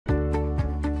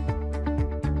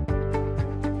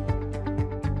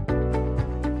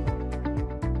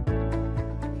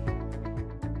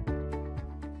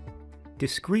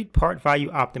Discrete part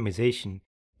value optimization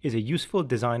is a useful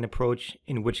design approach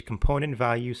in which component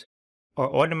values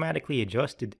are automatically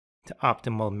adjusted to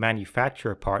optimal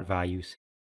manufacturer part values.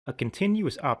 A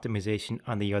continuous optimization,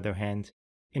 on the other hand,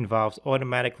 involves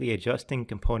automatically adjusting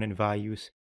component values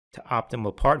to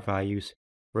optimal part values,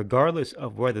 regardless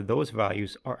of whether those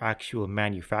values are actual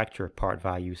manufacturer part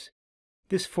values.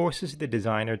 This forces the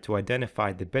designer to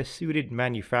identify the best suited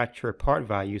manufacturer part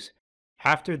values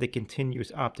after the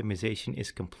continuous optimization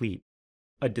is complete.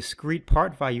 A discrete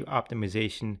part value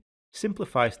optimization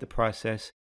simplifies the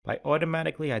process by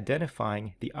automatically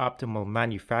identifying the optimal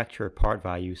manufacturer part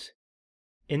values.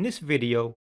 In this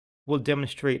video, we'll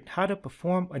demonstrate how to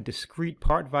perform a discrete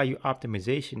part value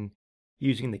optimization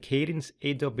using the Cadence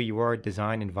AWR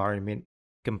Design Environment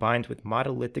combined with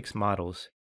Modelithics models.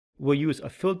 We'll use a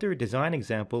filter design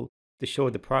example to show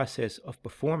the process of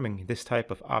performing this type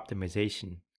of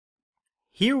optimization.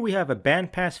 Here we have a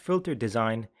bandpass filter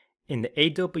design in the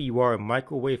AWR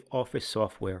Microwave Office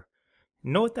software.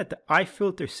 Note that the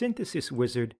iFilter synthesis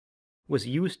wizard was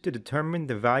used to determine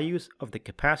the values of the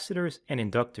capacitors and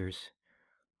inductors.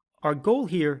 Our goal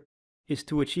here is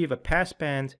to achieve a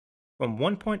passband from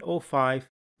 1.05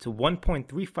 to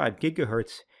 1.35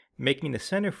 GHz, making the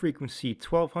center frequency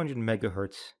 1200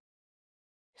 MHz.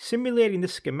 Simulating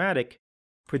this schematic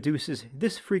produces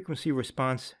this frequency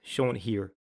response shown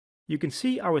here. You can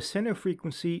see our center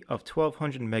frequency of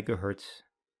 1200 MHz.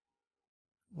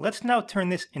 Let's now turn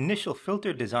this initial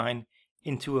filter design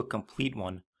into a complete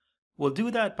one. We'll do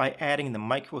that by adding the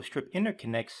Microstrip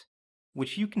Interconnects,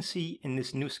 which you can see in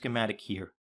this new schematic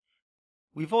here.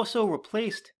 We've also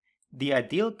replaced the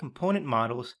ideal component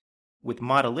models with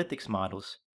Modelithics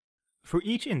models. For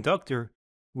each inductor,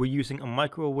 we're using a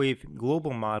microwave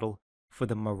global model for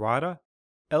the Murata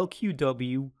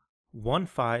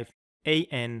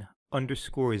LQW15AN_00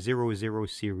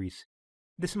 series.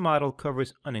 This model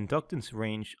covers an inductance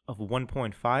range of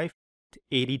 1.5 to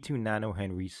 82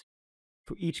 nanohenries.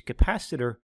 For each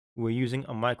capacitor, we're using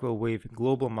a microwave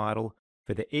global model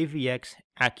for the AVX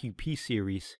AQP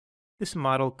series. This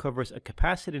model covers a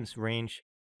capacitance range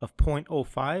of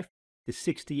 0.05 to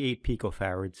 68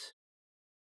 picofarads.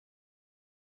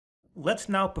 Let's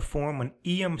now perform an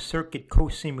EM circuit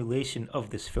cosimulation of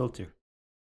this filter.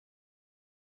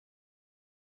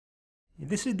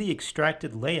 This is the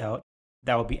extracted layout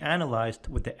that will be analyzed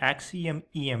with the Axiom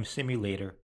EM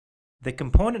simulator. The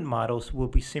component models will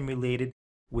be simulated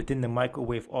within the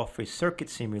Microwave Office circuit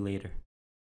simulator.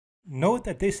 Note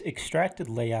that this extracted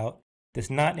layout does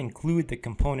not include the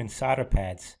component solder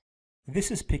pads.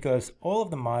 This is because all of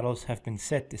the models have been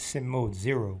set to sim mode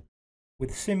 0.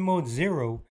 With sim mode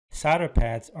 0, solder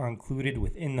pads are included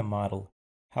within the model.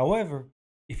 However,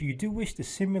 if you do wish to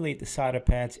simulate the solder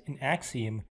pads in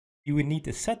Axiom, you would need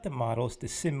to set the models to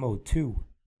sim mode 2.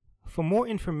 For more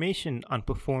information on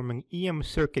performing EM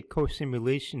circuit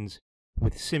cosimulations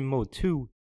with sim mode 2,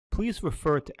 please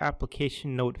refer to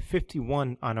application note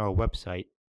 51 on our website.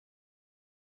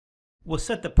 We'll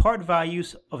set the part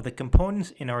values of the components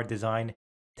in our design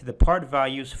to the part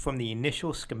values from the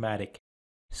initial schematic.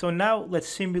 So now let's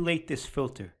simulate this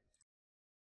filter.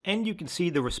 And you can see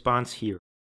the response here.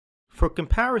 For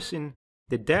comparison,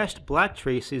 the dashed black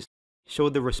traces show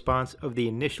the response of the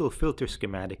initial filter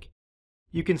schematic.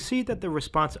 You can see that the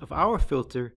response of our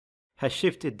filter has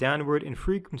shifted downward in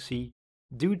frequency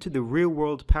due to the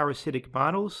real-world parasitic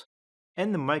models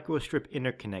and the microstrip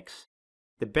interconnects.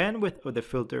 The bandwidth of the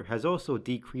filter has also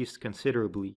decreased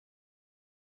considerably.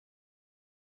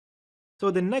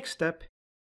 So the next step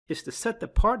is to set the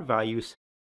part values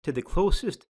to the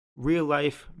closest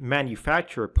real-life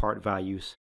manufacturer part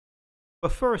values.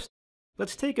 But first,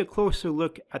 let's take a closer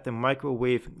look at the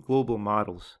microwave global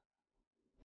models.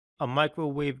 A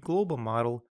microwave global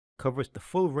model covers the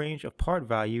full range of part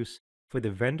values for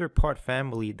the vendor part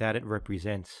family that it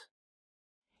represents.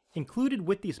 Included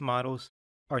with these models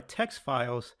are text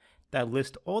files that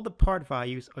list all the part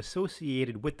values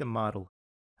associated with the model.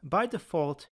 By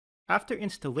default, after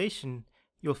installation,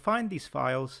 you'll find these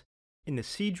files in the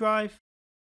C drive,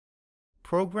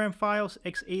 Program Files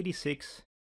x86,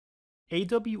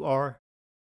 AWR,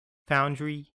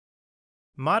 Foundry,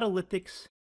 Modelithics,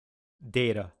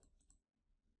 Data.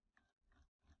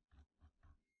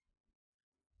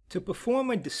 To perform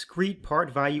a discrete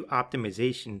part value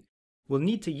optimization, we'll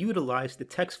need to utilize the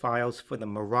text files for the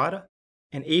Murata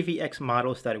and AVX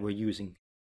models that we're using.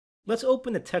 Let's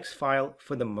open the text file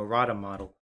for the Murata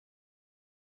model.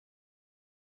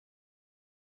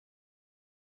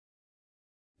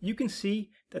 You can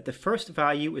see that the first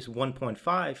value is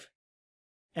 1.5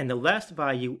 and the last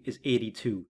value is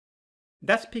 82.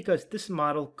 That's because this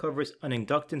model covers an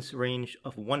inductance range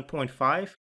of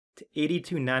 1.5 to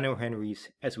 82 nanohenries,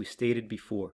 as we stated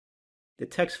before. The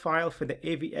text file for the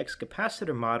AVX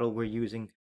capacitor model we're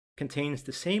using contains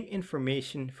the same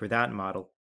information for that model.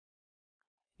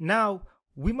 Now,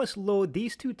 we must load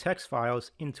these two text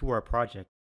files into our project.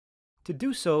 To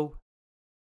do so,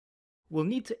 we'll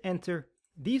need to enter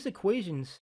these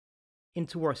equations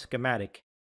into our schematic.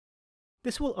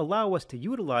 This will allow us to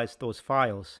utilize those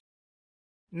files.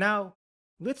 Now,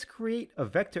 let's create a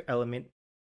vector element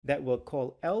that we'll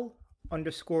call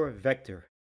L_vector.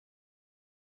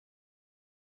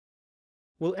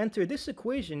 We'll enter this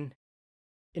equation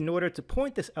in order to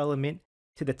point this element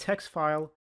to the text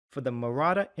file for the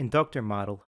Murata inductor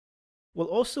model. We'll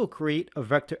also create a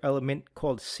vector element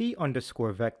called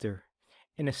C_vector.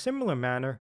 In a similar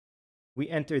manner, we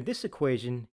enter this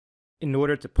equation in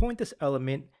order to point this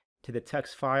element to the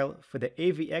text file for the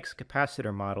AVX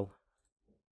capacitor model.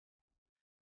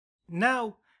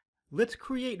 Now, let's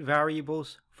create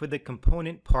variables for the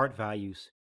component part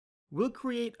values. We'll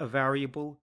create a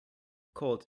variable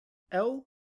called L_V1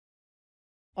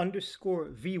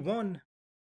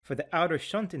 for the outer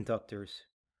shunt inductors.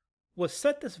 We'll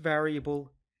set this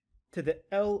variable to the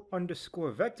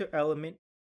L_vector element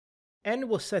and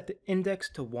we'll set the index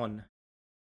to 1.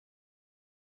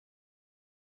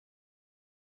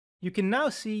 You can now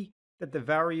see that the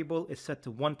variable is set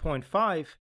to 1.5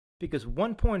 because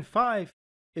 1.5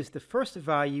 is the first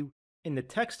value in the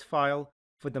text file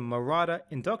for the Murata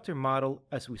inductor model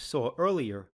as we saw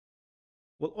earlier.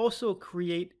 We'll also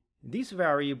create these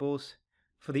variables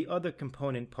for the other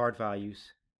component part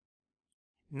values.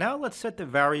 Now let's set the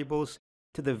variables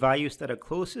to the values that are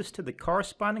closest to the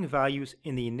corresponding values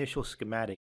in the initial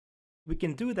schematic. We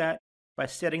can do that by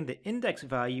setting the index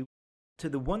value to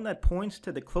the one that points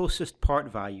to the closest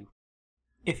part value.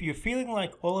 If you're feeling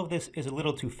like all of this is a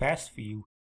little too fast for you,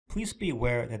 please be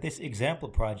aware that this example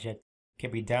project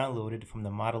can be downloaded from the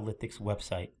Modelithics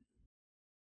website.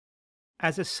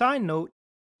 As a side note,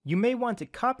 you may want to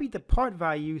copy the part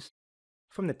values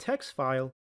from the text file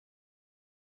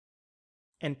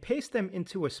and paste them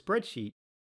into a spreadsheet.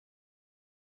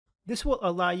 This will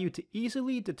allow you to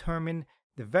easily determine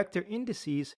the vector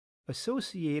indices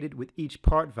associated with each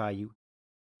part value.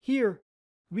 Here,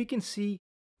 we can see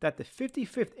that the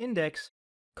 55th index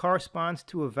corresponds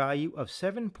to a value of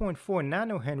 7.4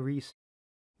 nanohenries,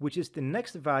 which is the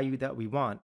next value that we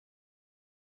want.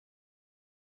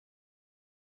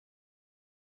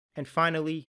 And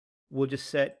finally, we'll just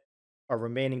set our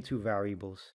remaining two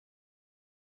variables.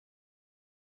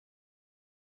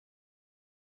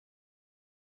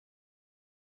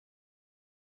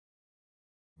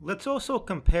 Let's also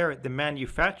compare the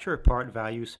manufacturer part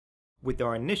values with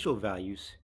our initial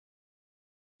values.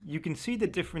 You can see the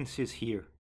differences here.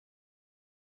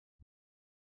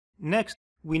 Next,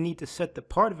 we need to set the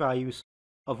part values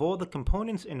of all the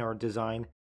components in our design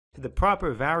to the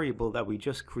proper variable that we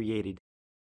just created.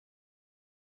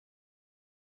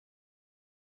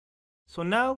 So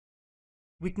now,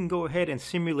 we can go ahead and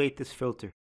simulate this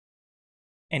filter.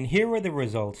 And here are the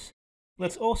results.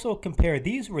 Let's also compare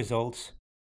these results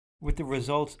with the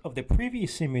results of the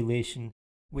previous simulation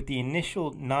with the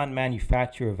initial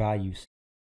non-manufacturer values.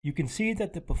 You can see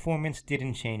that the performance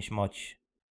didn't change much.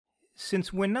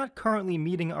 Since we're not currently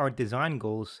meeting our design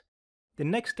goals, the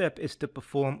next step is to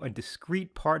perform a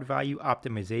discrete part value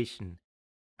optimization.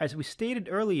 As we stated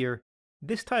earlier,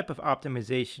 this type of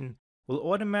optimization will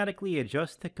automatically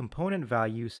adjust the component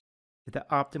values to the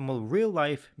optimal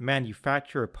real-life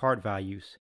manufacturer part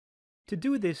values. To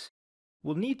do this,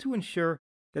 we'll need to ensure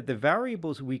that the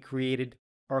variables we created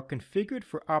are configured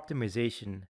for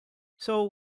optimization. So,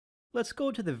 let's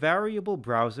go to the variable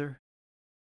browser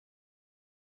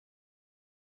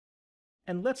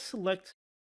and let's select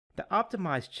the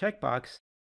Optimize checkbox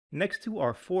next to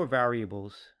our 4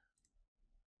 variables.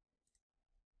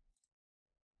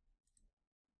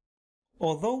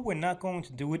 Although we're not going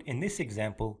to do it in this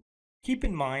example, keep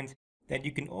in mind that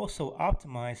you can also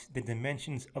optimize the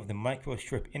dimensions of the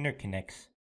Microstrip Interconnects.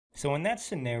 So in that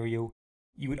scenario,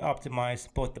 you would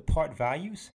optimize both the part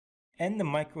values and the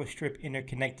Microstrip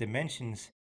Interconnect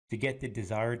dimensions to get the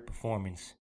desired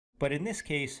performance. But in this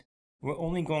case, we're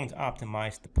only going to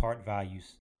optimize the part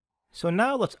values. So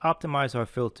now let's optimize our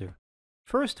filter.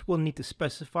 First, we'll need to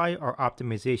specify our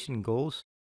optimization goals,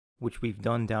 which we've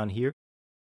done down here.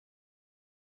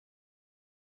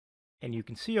 And you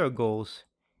can see our goals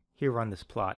here on this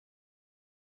plot.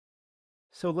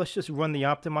 So let's just run the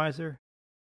optimizer.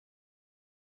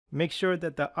 Make sure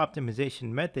that the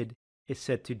optimization method is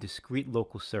set to discrete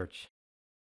local search.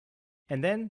 And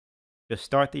then just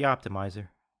start the optimizer.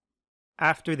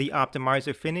 After the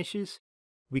optimizer finishes,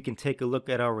 we can take a look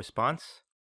at our response.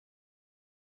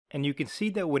 And you can see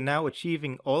that we're now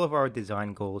achieving all of our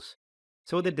design goals,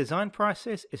 so the design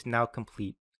process is now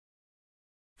complete.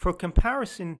 For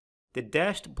comparison, the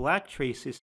dashed black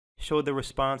traces show the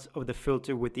response of the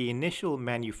filter with the initial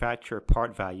manufacturer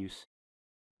part values.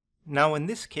 Now in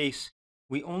this case,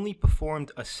 we only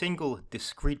performed a single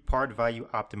discrete part value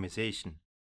optimization.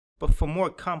 But for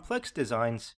more complex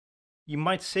designs, you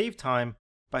might save time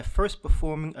by first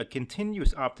performing a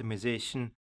continuous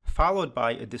optimization followed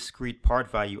by a discrete part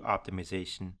value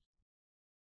optimization.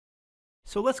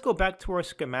 So let's go back to our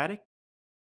schematic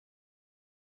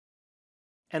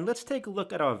and let's take a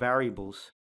look at our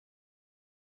variables.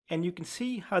 And you can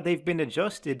see how they've been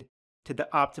adjusted to the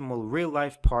optimal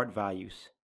real-life part values.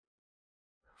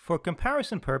 For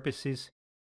comparison purposes,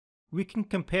 we can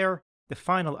compare the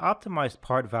final optimized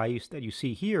part values that you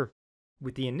see here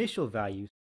with the initial values.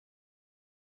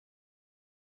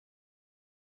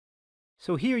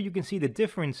 So here you can see the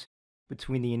difference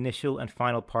between the initial and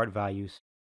final part values.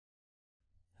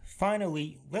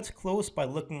 Finally, let's close by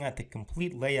looking at the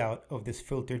complete layout of this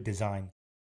filter design.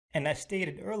 And as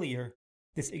stated earlier,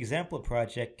 this example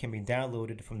project can be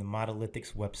downloaded from the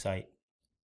Modelithics website.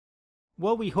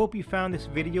 Well, we hope you found this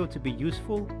video to be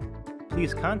useful.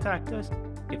 Please contact us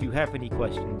if you have any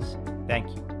questions.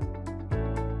 Thank you.